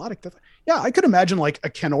 90s melodic death. Yeah, I could imagine like a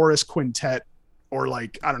Kenoris Quintet or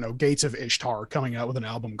like, I don't know, Gates of Ishtar coming out with an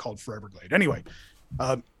album called Foreverglade. Anyway,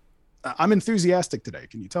 I'm enthusiastic today.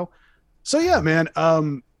 Can you tell? So yeah, man.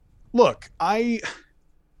 Look, I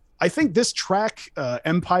think this track,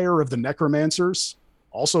 Empire of the Necromancers,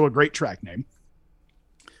 also a great track name.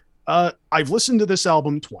 I've listened to this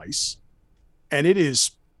album twice, and it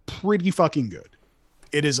is pretty fucking good.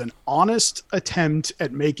 It is an honest attempt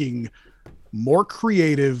at making more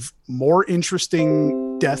creative, more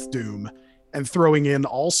interesting death doom, and throwing in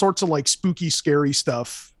all sorts of like spooky, scary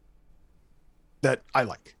stuff that I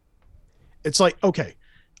like. It's like, okay,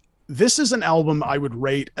 this is an album I would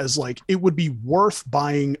rate as like, it would be worth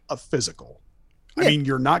buying a physical. I mean,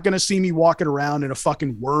 you're not going to see me walking around in a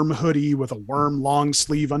fucking worm hoodie with a worm long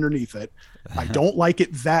sleeve underneath it. I don't like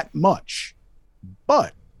it that much,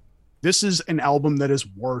 but this is an album that is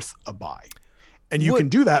worth a buy. And you can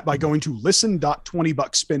do that by going to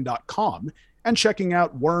listen.20buckspin.com and checking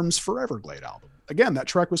out Worm's Foreverglade album. Again, that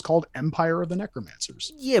track was called Empire of the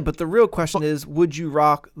Necromancers. Yeah, but the real question is, would you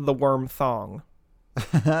rock the Worm thong?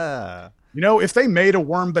 You know, if they made a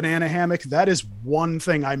worm banana hammock, that is one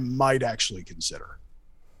thing I might actually consider.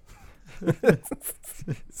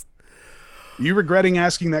 You regretting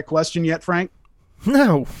asking that question yet, Frank?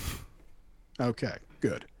 No. Okay,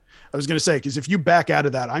 good. I was going to say, because if you back out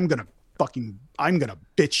of that, I'm going to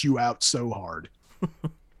bitch you out so hard.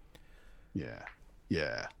 Yeah.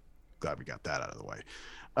 Glad we got that out of the way.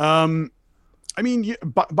 I mean,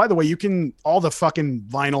 by the way, you can, all the fucking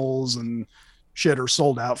vinyls and shit are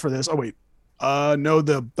sold out for this. Oh, wait. No,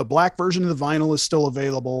 the black version of the vinyl is still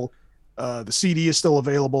available. The CD is still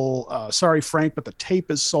available. Sorry, Frank, but the tape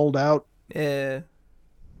is sold out. Yeah.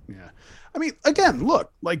 I mean, again,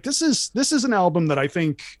 look, like this is an album that I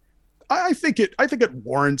think it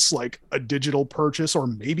warrants like a digital purchase or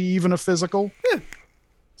maybe even a physical. Yeah.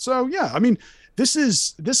 So yeah, I mean, this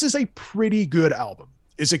is a pretty good album.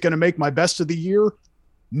 Is it going to make my best of the year?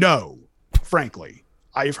 No, frankly.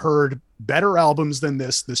 I've heard better albums than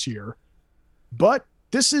this year, but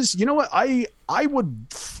this is, you know what? I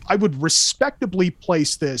would respectably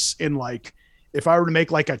place this in like, if I were to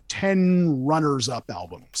make like a 10 runners up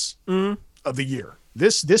albums of the year,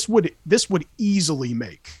 this would easily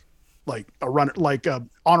make like a runner, like a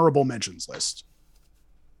honorable mentions list.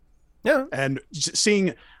 Yeah. And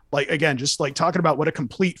seeing like, again, just like talking about what a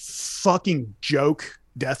complete fucking joke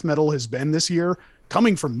death metal has been this year,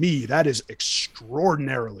 coming from me, that is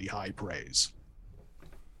extraordinarily high praise.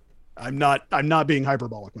 I'm not being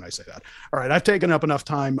hyperbolic when I say that. All right, I've taken up enough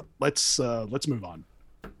time. Let's move on.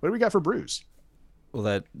 What do we got for Brews?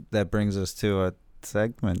 Well, that brings us to a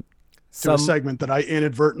segment. A segment that I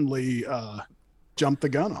inadvertently jumped the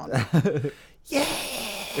gun on. Yeah.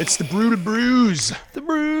 It's the Brew to Brews. The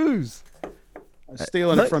Brews. I'm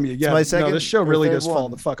stealing it from you. Yeah, my second no, this show really or third does fall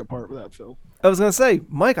one. the fuck apart without Phil. I was gonna say,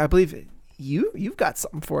 Mike, I believe you've got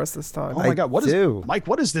something for us this time. Oh my God, do. Mike?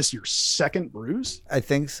 What is this? Your second Brews? I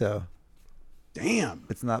think so. Damn.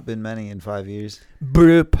 It's not been many in 5 years.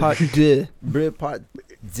 Brew pot de. Britpop.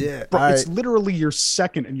 Yeah. Bro, All it's right. literally your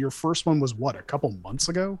second, and your first one was what, a couple months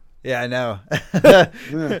ago? Yeah, I know.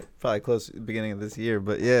 Probably close to the beginning of this year,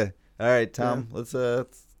 but yeah. All right, Tom, let's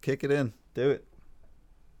kick it in. Do it.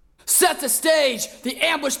 Set the stage, the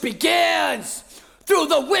ambush begins! Through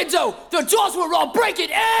the window, the doors were all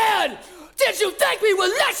breaking in! Did you think we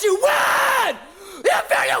would let you win? If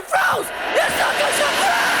you froze, it's not good to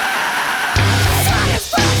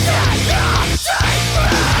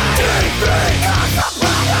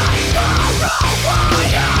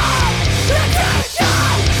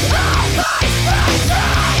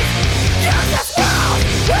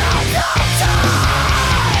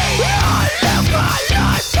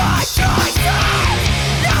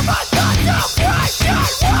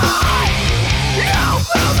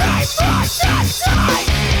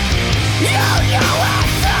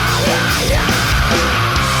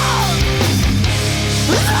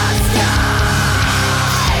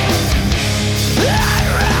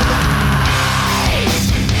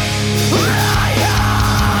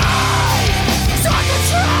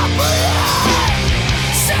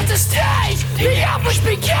Set the stage, the ambush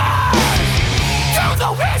begins! Through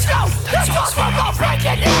the window, the doors were all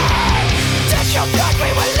breaking in! Did you think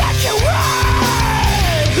we would let you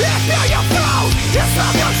in? If you froze, it's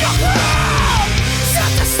not good to win!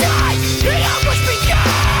 Set the stage, the ambush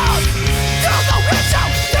begins! Through the window,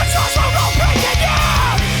 the doors were all breaking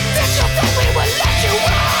in! Did you think we would let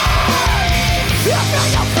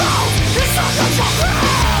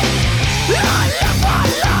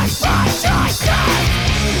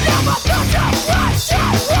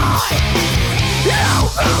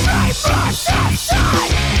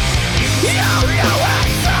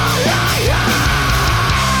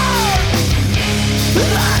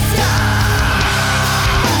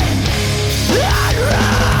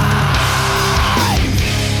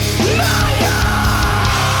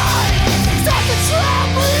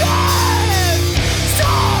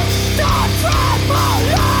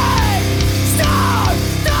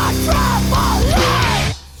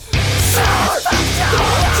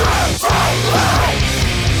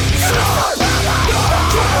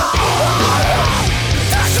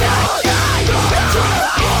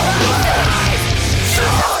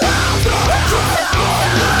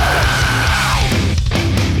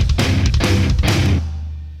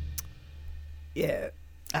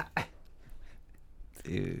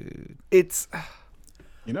Dude. It's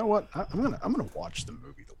You know what? I'm gonna watch the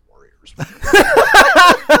movie The Warriors.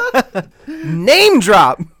 name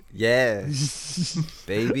drop. Yeah.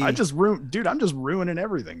 Baby. I'm just ruining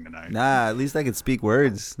everything tonight. Nah, at least I can speak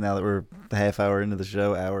words now that we're a half hour into the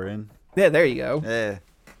show, hour in. Yeah, there you go. Yeah.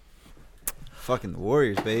 Fucking the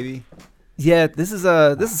Warriors, baby. Yeah, this is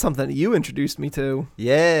something that you introduced me to.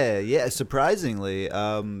 Yeah. Surprisingly,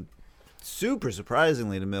 super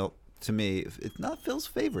surprisingly to me, it's not Phil's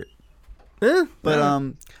favorite. But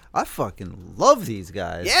I fucking love these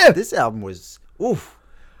guys. Yeah. This album was oof.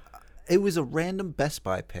 It was a random Best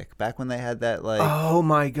Buy pick back when they had that like Oh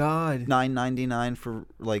my god. $9.99 for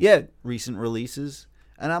like recent releases,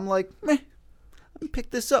 and I'm like, meh, let me pick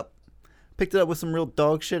this up. Picked it up with some real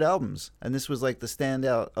dog shit albums, and this was like the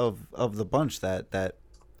standout of the bunch that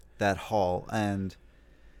haul, and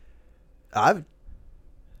I've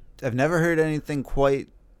never heard anything quite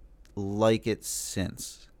like it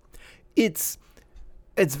since. It's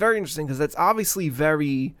very interesting because it's obviously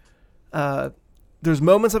very there's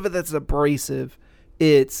moments of it that's abrasive.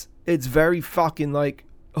 It's very fucking like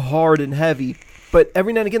hard and heavy, but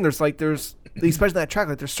every now and again there's especially that track,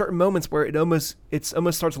 like there's certain moments where it almost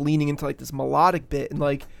starts leaning into like this melodic bit, and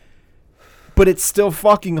like, but it's still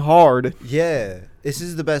fucking hard. Yeah, this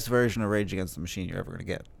is the best version of Rage Against the Machine you're ever gonna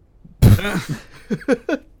get.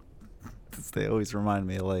 They always remind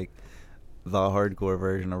me of like the hardcore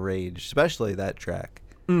version of Rage, especially that track.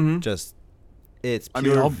 Mm-hmm. Just it's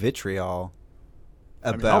pure vitriol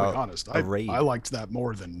about I'll be honest. a raid. I liked that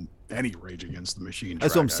more than any Rage Against the Machine.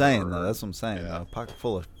 That's track what I'm saying, I've ever though. heard. That's what I'm saying. Yeah. Pocket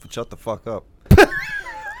full of shut the fuck up.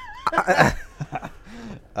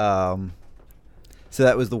 So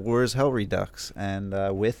that was the War's Hell Redux,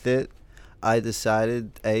 and with it, I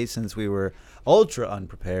decided, since we were ultra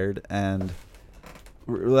unprepared, and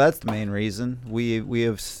that's the main reason we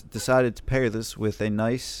have decided to pair this with a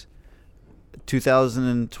nice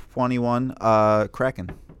 2021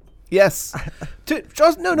 Kraken. Yes. It's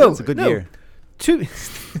a good year. To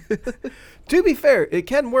be fair, it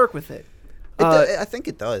can work with it. I think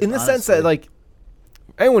it does. In the sense that, like,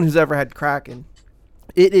 anyone who's ever had Kraken,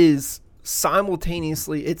 it is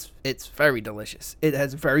simultaneously, it's very delicious. It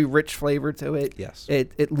has very rich flavor to it. Yes.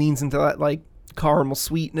 It leans into that, like, caramel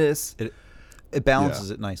sweetness. It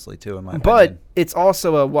balances it nicely, too, in my opinion. But it's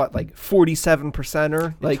also a,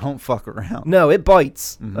 47%er? Like, don't fuck around. No, it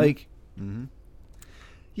bites. Mm-hmm. Like... Mm-hmm.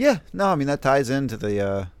 Yeah, no, I mean, that ties into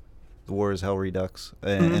the War's Hell Redux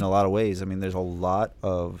in a lot of ways. I mean, there's a lot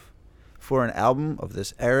of, for an album of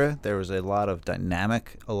this era, there was a lot of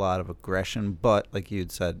dynamic, a lot of aggression, but, like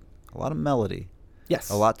you'd said, a lot of melody. Yes.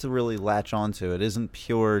 A lot to really latch onto. It isn't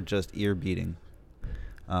pure just ear beating.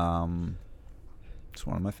 It's one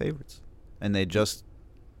of my favorites. And they just,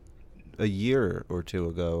 a year or two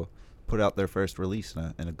ago, put out their first release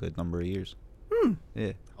in a good number of years.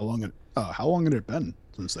 Yeah. How long had it been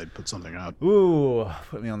since they'd put something out? Ooh,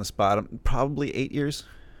 put me on the spot. Probably 8 years.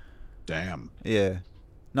 Damn. Yeah.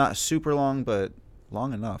 Not super long, but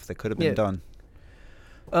long enough. They could have been done.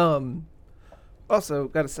 Also,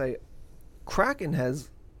 gotta say, Kraken has...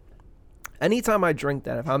 Anytime I drink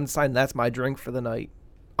that, if I'm deciding that's my drink for the night,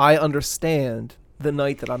 I understand the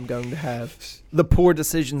night that I'm going to have. The poor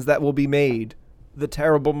decisions that will be made. The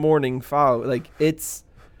terrible morning follow. Like, it's...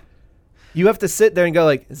 You have to sit there and go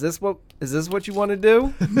like, is this what you want to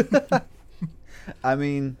do? I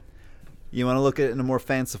mean, you want to look at it in a more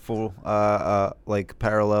fanciful like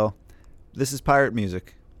parallel. This is pirate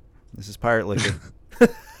music. This is pirate liquor.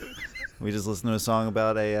 We just listened to a song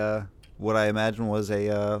about a what I imagine was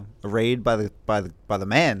a raid by the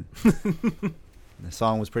man. And the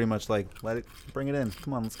song was pretty much like, bring it in.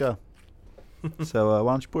 Come on, let's go. So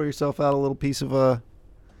why don't you pour yourself out a little piece of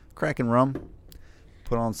Kraken rum?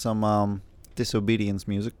 Put on some Disobedience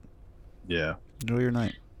music. Yeah. Enjoy your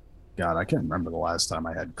night. God, I can't remember the last time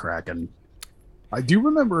I had Kraken. I do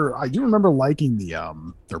remember liking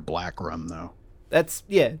their black rum though. That's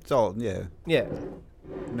It's all yeah.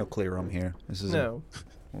 No clear rum here. This is No.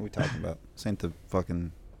 what are we talking about? This ain't the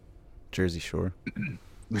fucking Jersey Shore.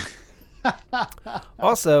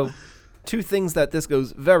 Also, two things that this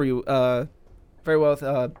goes very well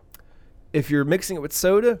with. If you're mixing it with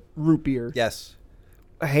soda, root beer. Yes.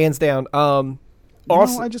 Hands down.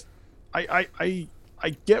 Also, I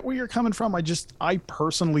get where you're coming from. I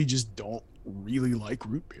personally just don't really like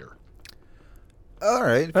root beer. All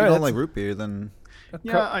right. If you don't like root beer, then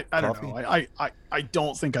Yeah, I don't coffee. know. I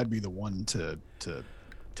don't think I'd be the one to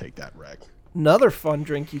take that wreck. Another fun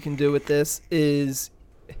drink you can do with this is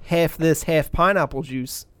half this, half pineapple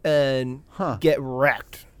juice, and get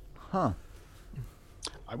wrecked. Huh.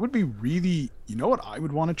 I would be really, you know what I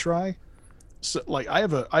would want to try? So, like, I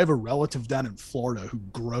have a relative down in Florida who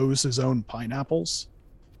grows his own pineapples,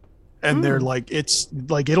 and they're like, it's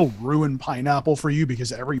like it'll ruin pineapple for you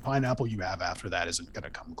because every pineapple you have after that isn't gonna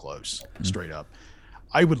come close. Straight up.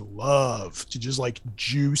 I would love to just like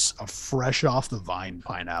juice a fresh off the vine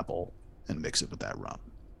pineapple and mix it with that rum.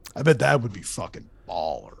 I bet that would be fucking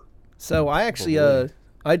baller. So I actually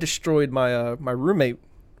I destroyed my my roommate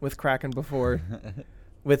with Kraken before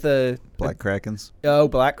with a Black Krakens.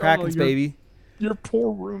 Black Krakens, your- baby. Your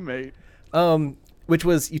poor roommate. Which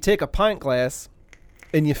was you take a pint glass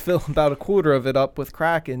and you fill about a quarter of it up with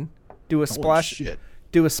Kraken, do a Holy splash shit.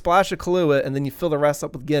 do a splash of Kahlua, and then you fill the rest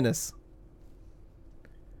up with Guinness.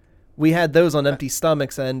 We had those on empty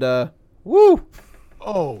stomachs, and woo!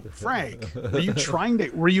 Oh, Frank, were you trying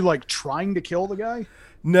to kill the guy?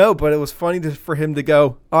 No, but it was funny for him to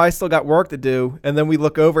go, oh, I still got work to do, and then we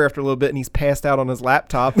look over after a little bit, and he's passed out on his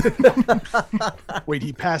laptop. Wait,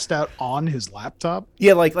 he passed out on his laptop?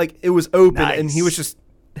 Yeah, like it was open, and he Nice. was just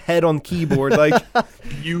head on keyboard, like.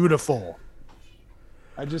 Beautiful.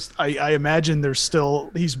 I imagine there's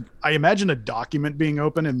still I imagine a document being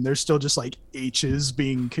open and there's still just like H's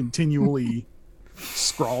being continually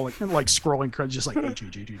scrolling just like H.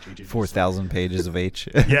 4,000 pages of H.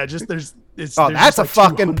 Yeah, just there's Oh, there's that's just a like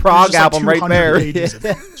fucking 200 prog there's just like album right 200 there. pages of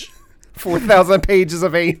H. 4,000 pages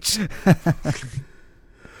of H.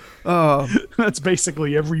 Oh, That's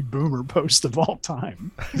basically every boomer post of all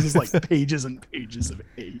time. It's just like pages and pages of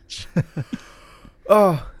H.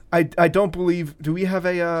 oh, I don't believe. Do we have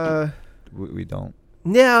a? We don't.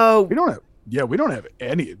 No. We don't have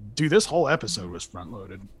any. Dude, this whole episode was front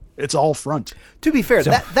loaded. It's all front. To be fair,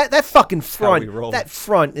 that fucking how front, we roll. that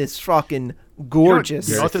front is fucking gorgeous.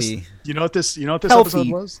 You know what Girthy. this Healthy. episode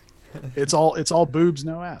was? It's all boobs,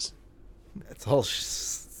 no ass. It's all.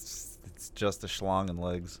 It's just a schlong and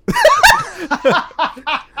legs.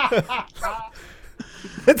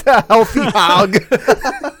 It's a healthy hog.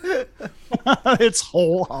 It's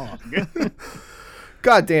whole hog.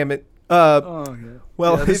 God damn it. Oh yeah.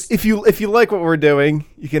 Well, Yeah, this- if you like what we're doing,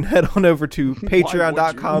 you can head on over to would you? Whatever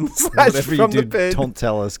you do, patreon.com/FromThePit. don't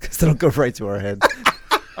tell us because it'll go right to our head.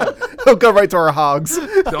 It'll go right to our hogs.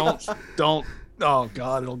 don't. Oh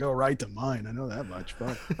god, it'll go right to mine. I know that much.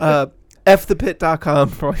 Fuck. FThePit.com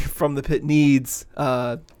for From the Pit needs.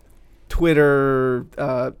 Twitter,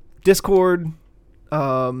 Discord.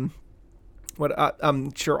 What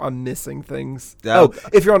I'm sure I'm missing things. Yeah. Oh,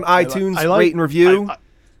 if you're on iTunes, I like- rate and review.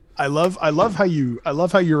 I love how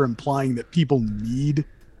you're implying that people need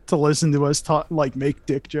to listen to us talk, like make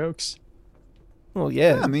dick jokes. Well,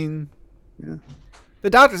 yeah. I mean, The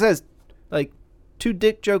doctor says, like, 2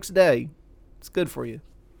 dick jokes a day. It's good for you.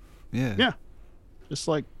 yeah. Yeah. Just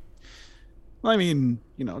like, I mean,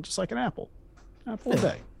 just like an apple. Apple a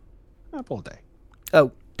day. Apple a day.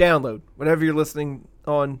 Oh, download. Whenever you're listening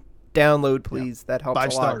on, download, please. That helps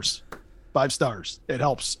 5 a lot. stars. 5 stars. It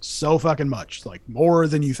helps so fucking much. Like more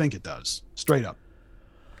than you think it does. Straight up.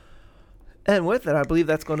 And with it, I believe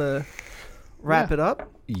that's going to wrap it up.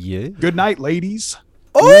 Yeah. Good night, ladies.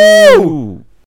 Oh! Ooh.